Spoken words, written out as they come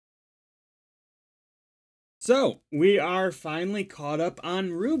So, we are finally caught up on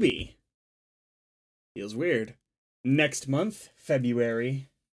RWBY. Feels weird. Next month, February,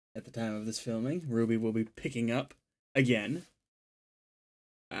 at the time of this filming, RWBY will be picking up again.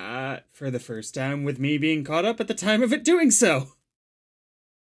 For the first time with me being caught up at the time of it doing so.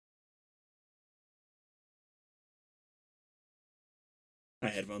 My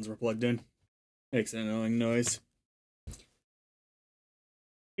headphones were plugged in. Makes an annoying noise.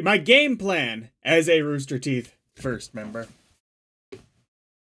 My game plan as a Rooster Teeth first member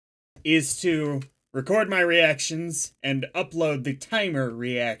is to record my reactions and upload the timer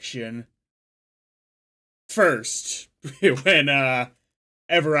reaction first when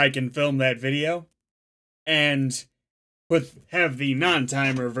ever I can film that video, and have the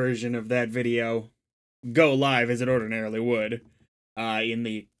non-timer version of that video go live as it ordinarily would in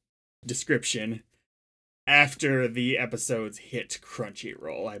the description after the episodes hit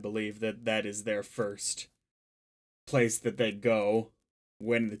Crunchyroll. I believe that is their first place that they go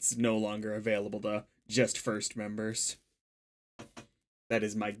when it's no longer available to just first members. That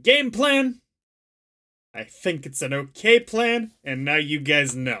is my game plan. I think it's an okay plan, and now you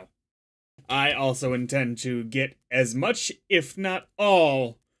guys know. I also intend to get as much, if not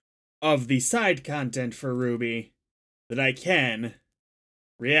all, of the side content for RWBY that I can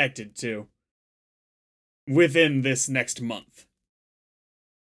reacted to within this next month.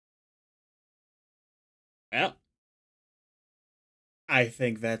 Well, I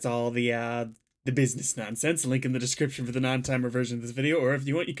think that's all the business nonsense. Link in the description for the non-timer version of this video, or if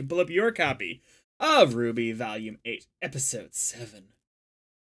you want, you can pull up your copy of RWBY Volume 8, Episode 7.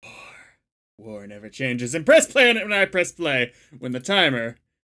 War never changes. And press play on it when I press play, when the timer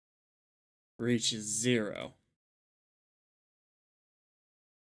reaches 0.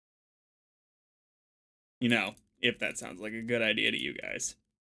 You know, if that sounds like a good idea to you guys.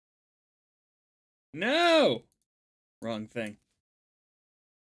 No! Wrong thing.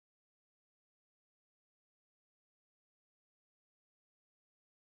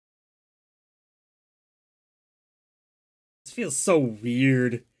 This feels so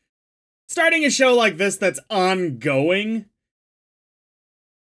weird. Starting a show like this that's ongoing,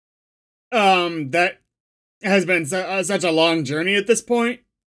 that has been such a long journey at this point,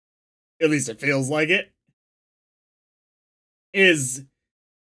 at least it feels like it, it's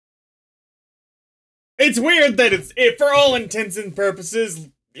weird that for all intents and purposes,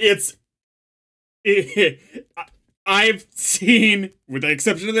 I've seen, with the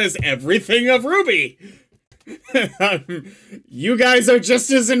exception of this, everything of RWBY. You guys are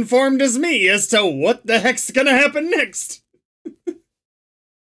just as informed as me as to what the heck's gonna happen next.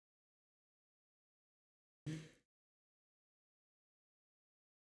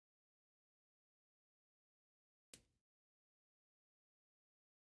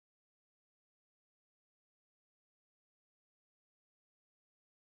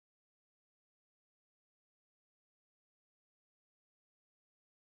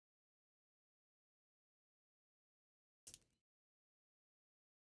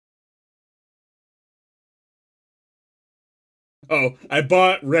 Oh, I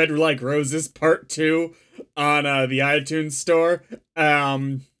bought Red Like Roses Part 2 on the iTunes store.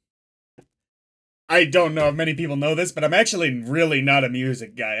 I don't know if many people know this, but I'm actually really not a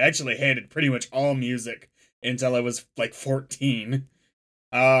music guy. I actually hated pretty much all music until I was like 14.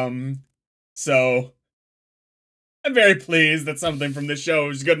 So I'm very pleased that something from this show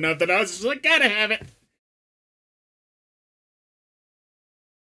is good enough that I was just like, gotta have it.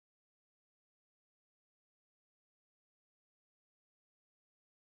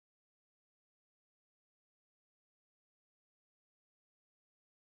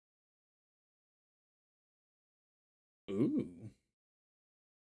 Ooh.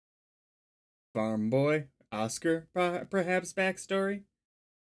 Farm boy, Oscar, perhaps backstory?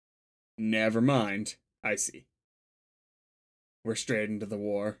 Never mind. I see. We're straight into the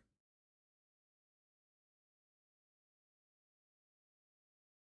war.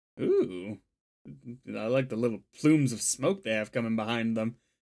 Ooh. I like the little plumes of smoke they have coming behind them.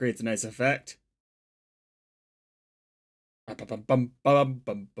 Creates a nice effect.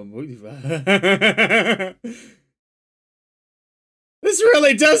 This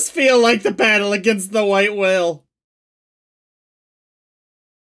really does feel like the battle against the White Whale.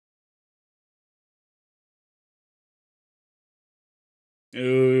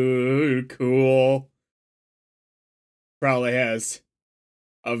 Ooh, cool. Probably has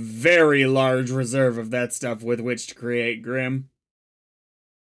a very large reserve of that stuff with which to create Grimm.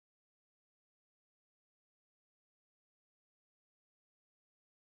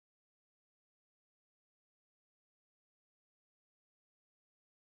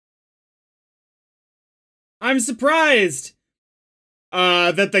 I'm surprised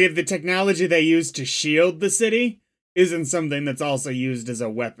that the technology they use to shield the city isn't something that's also used as a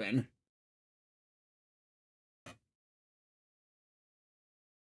weapon.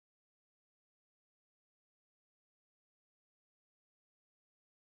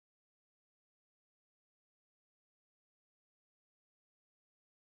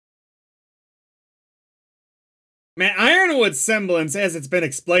 Man, Ironwood's semblance, as it's been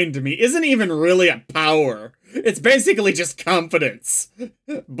explained to me, isn't even really a power. It's basically just confidence.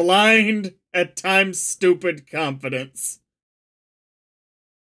 Blind, at times stupid confidence.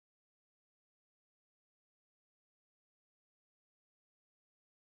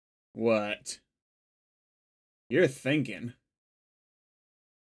 What? You're thinking.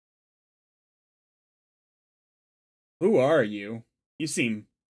 Who are you? You seem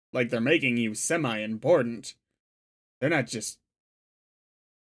like they're making you semi-important. They're not just...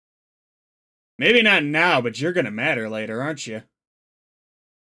 Maybe not now, but you're gonna matter later, aren't you?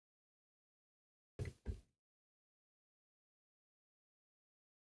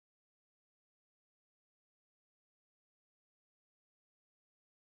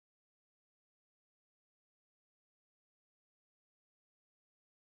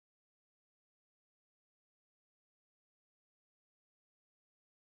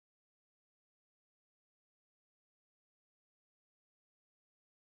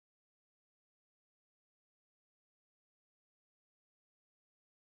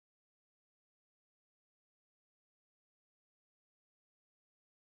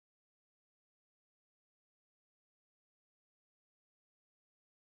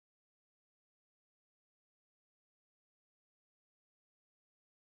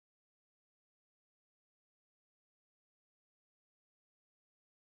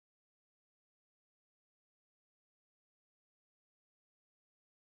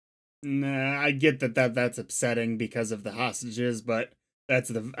 Nah, I get that's upsetting because of the hostages, but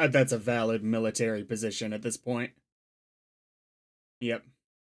that's a valid military position at this point. Yep.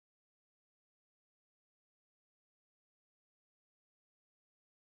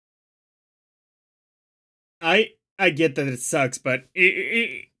 I get that it sucks, but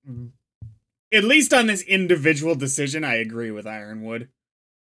at least on this individual decision, I agree with Ironwood.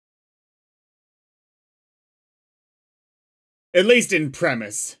 At least in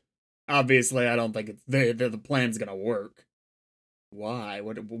premise. Obviously, I don't think the plan's gonna work. Why?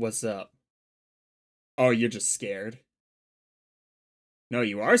 What's up? Oh, you're just scared. No,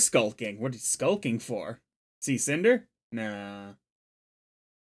 you are skulking. What are you skulking for? See Cinder? Nah.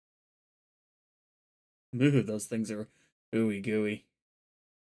 Ooh, those things are ooey gooey.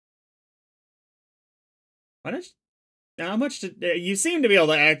 Why don't you, how much did you seem to be able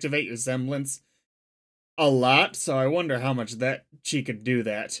to activate your semblance a lot, so I wonder how much that she could do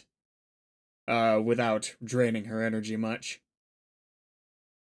that without draining her energy much.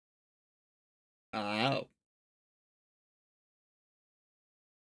 Oh.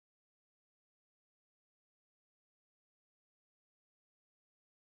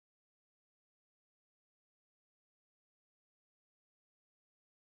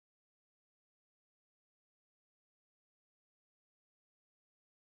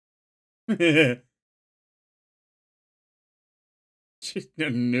 A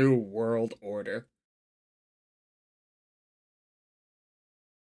new world order.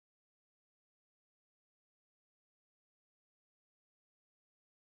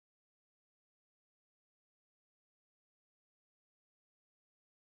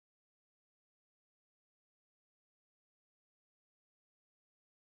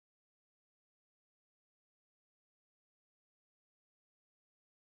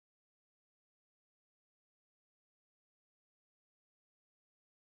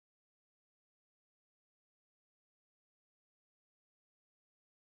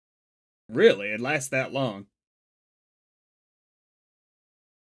 Really? It lasts that long?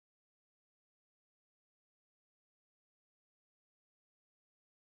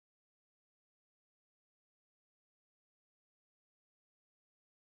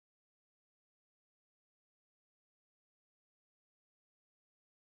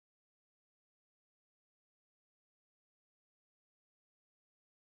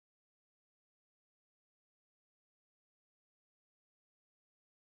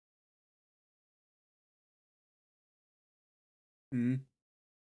 Hmm.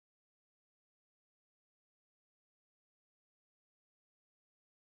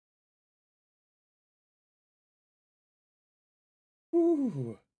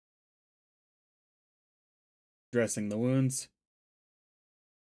 Ooh. Dressing the wounds.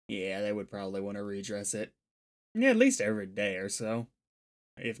 Yeah, they would probably want to redress it. Yeah, at least every day or so,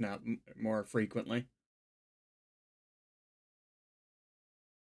 if not more frequently.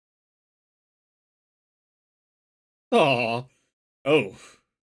 Aw. Oh.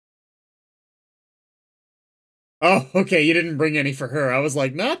 Oh, okay, you didn't bring any for her. I was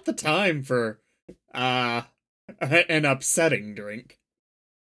like, not the time for, uh, an upsetting drink.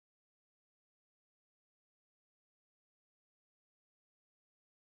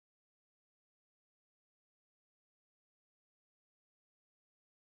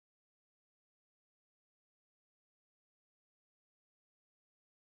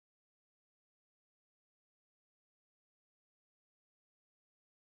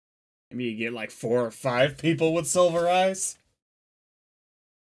 Maybe you get like 4 or 5 people with silver eyes.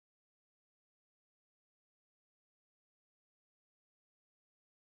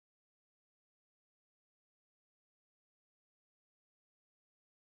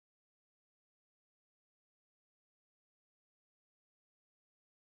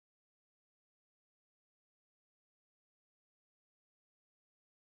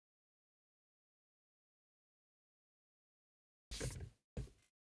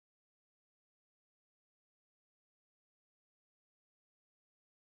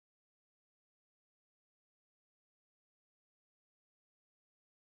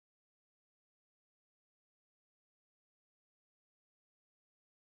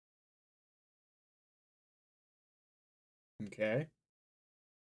 Okay.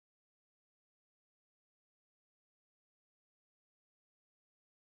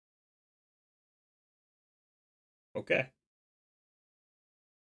 Okay.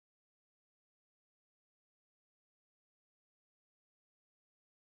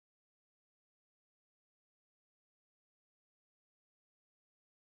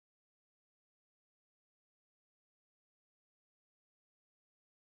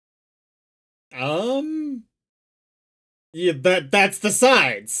 Um, yeah, that's the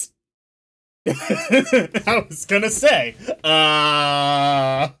sides. I was gonna say,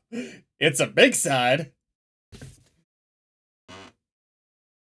 it's a big side.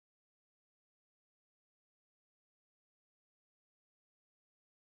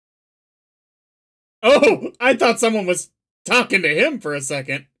 Oh, I thought someone was talking to him for a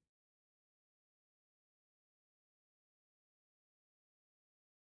second.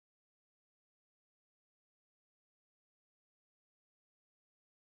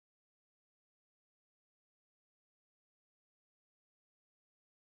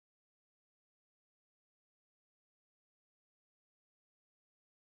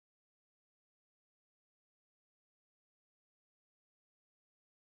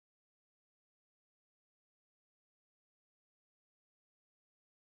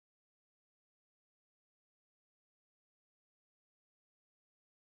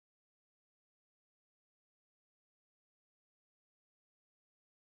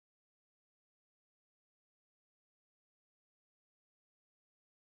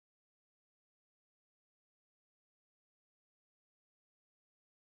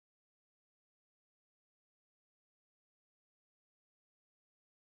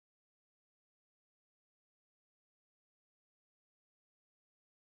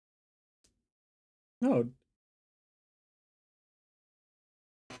 No.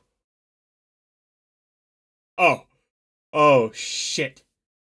 Oh. Oh, shit.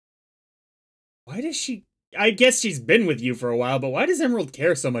 Why does she... I guess she's been with you for a while, but why does Emerald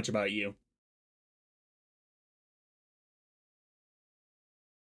care so much about you?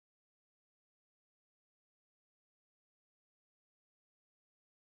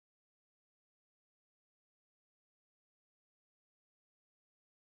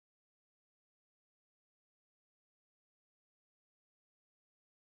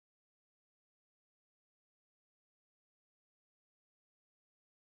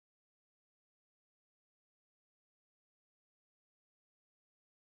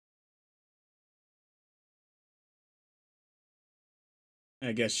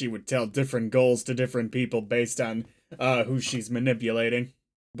 I guess she would tell different goals to different people based on who she's manipulating.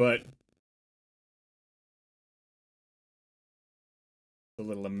 But it's a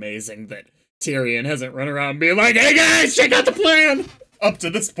little amazing that Tyrion hasn't run around being like, "Hey guys, check out the plan!" Up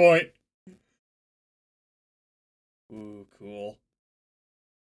to this point. Ooh, cool.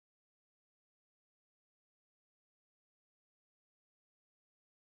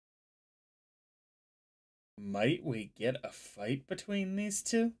 Might we get a fight between these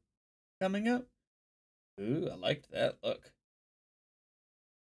two coming up? Ooh, I liked that look.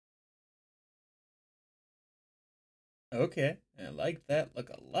 Okay, I like that look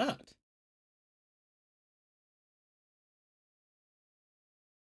a lot.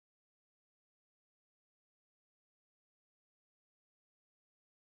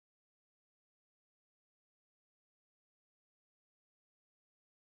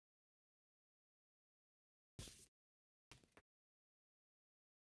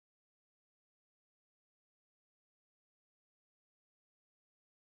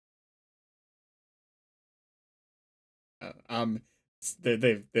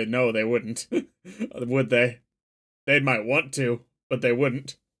 They no, they wouldn't. Would they? They might want to, but they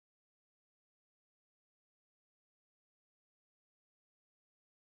wouldn't.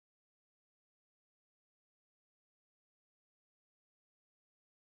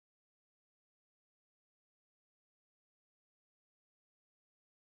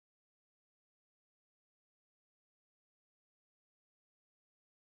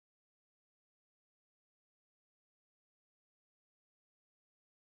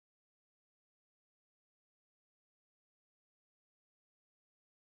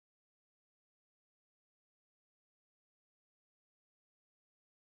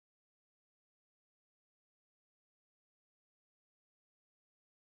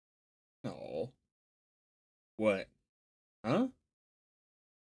 Oh, what? Huh?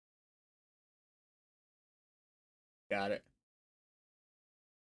 Got it.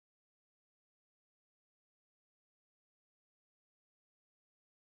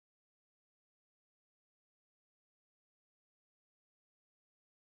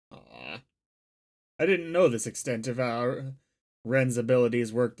 Aw. I didn't know this extent of how Ren's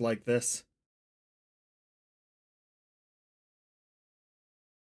abilities worked like this.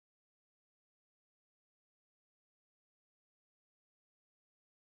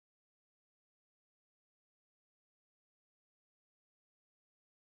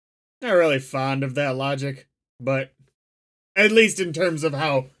 Not really fond of that logic, but at least in terms of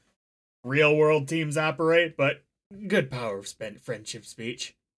how real world teams operate, but good power of spent friendship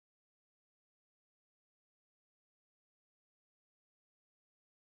speech.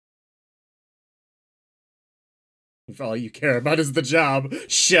 If all you care about is the job,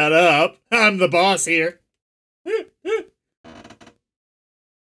 shut up. I'm the boss here.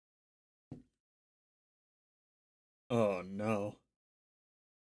 Oh no.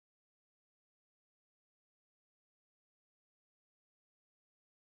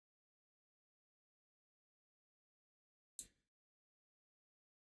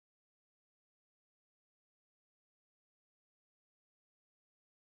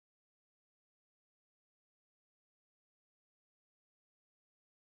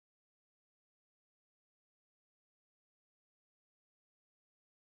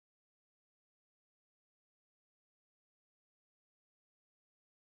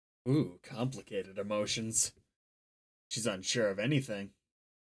 Ooh, complicated emotions. She's unsure of anything.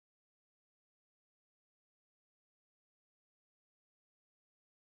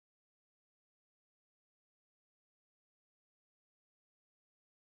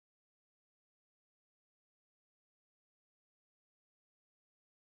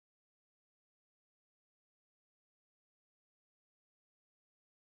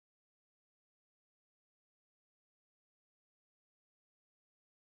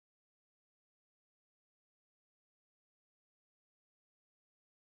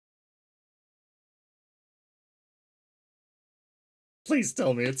 Please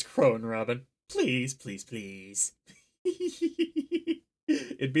tell me it's Crone Robin. Please, please, please.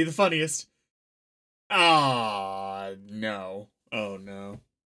 It'd be the funniest. Ah, no. Oh no.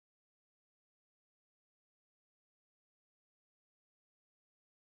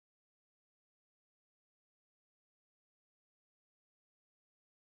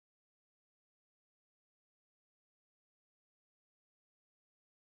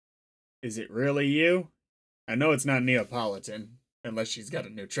 Is it really you? I know it's not Neapolitan, unless she's got a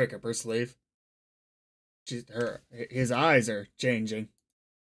new trick up her sleeve. His eyes are changing.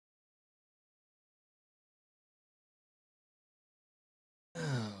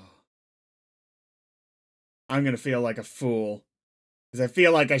 I'm gonna feel like a fool. Because I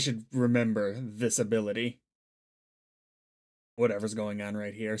feel like I should remember this ability. Whatever's going on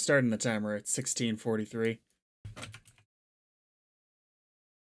right here. Starting the timer at 16:43.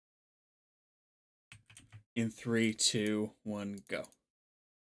 In 3, 2, 1, go.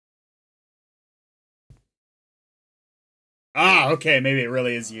 Ah, okay, maybe it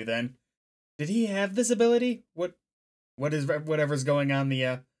really is you then. Did he have this ability? What is whatever's going on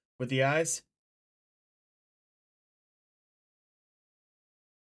with the eyes?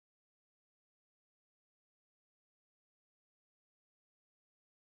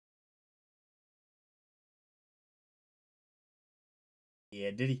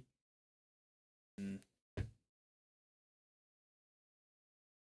 Yeah, did he? Hmm,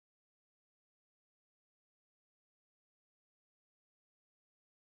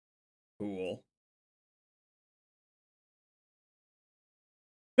 cool.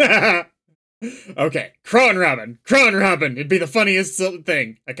 Okay, Crone Robin, Crone Robin. It'd be the funniest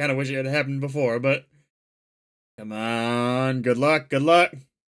thing. I kind of wish it had happened before, but come on. Good luck. Good luck.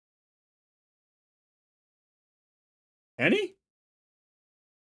 Penny?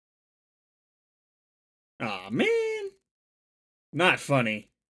 Aw, man. Not funny.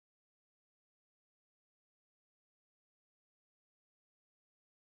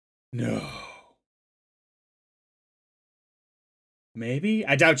 No. Maybe?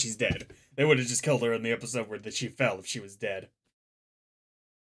 I doubt she's dead. They would have just killed her in the episode where she fell if she was dead.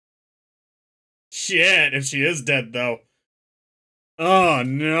 Shit, if she is dead, though. Oh,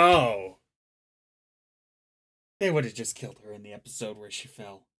 no. They would have just killed her in the episode where she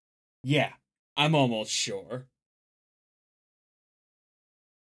fell. Yeah, I'm almost sure.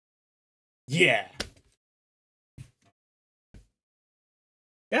 Yeah.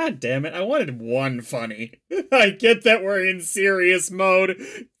 God damn it, I wanted one funny. I get that we're in serious mode.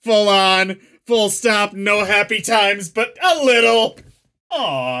 Full on, full stop, no happy times, but a little.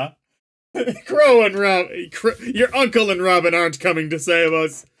 Aw. Crow and Rob, your uncle and Robin aren't coming to save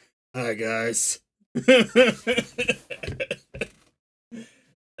us. Hi, guys. That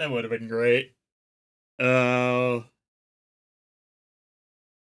would have been great. Oh.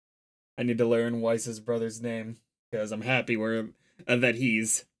 I need to learn Weiss's brother's name, because I'm happy that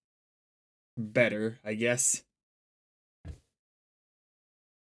he's better, I guess.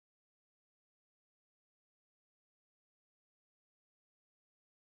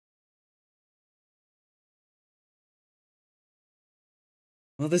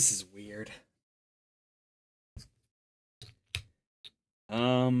 Well, this is weird.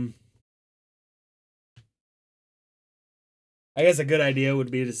 I guess a good idea would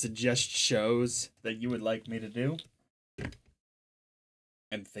be to suggest shows that you would like me to do.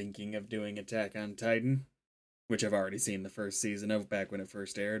 I'm thinking of doing Attack on Titan, which I've already seen the first season of back when it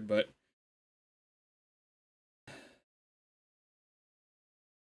first aired, but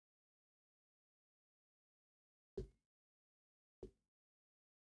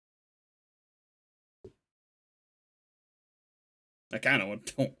I kind of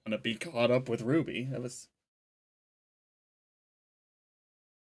don't want to be caught up with RWBY. That was...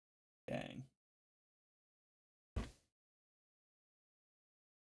 Dang.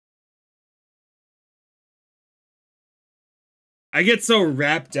 I get so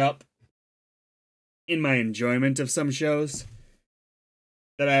wrapped up in my enjoyment of some shows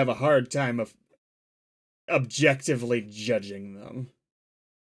that I have a hard time of objectively judging them.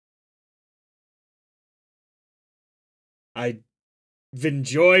 I've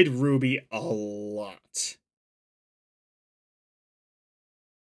enjoyed RWBY a lot.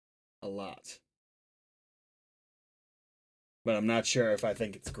 A lot. But I'm not sure if I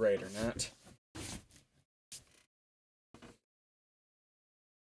think it's great or not.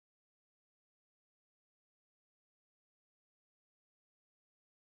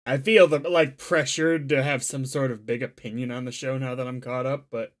 I feel like pressured to have some sort of big opinion on the show now that I'm caught up,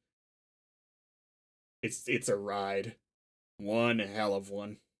 but it's a ride. One hell of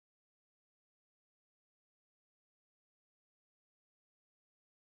one.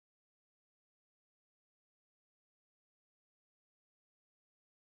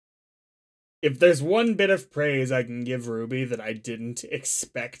 If there's one bit of praise I can give RWBY that I didn't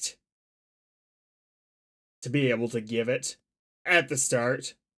expect to be able to give it at the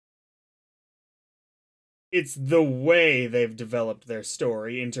start, it's the way they've developed their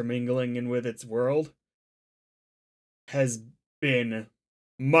story, intermingling in with its world, has been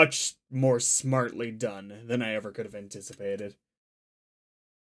much more smartly done than I ever could have anticipated.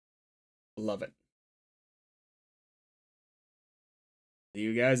 Love it. See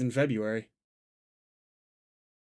you guys in February.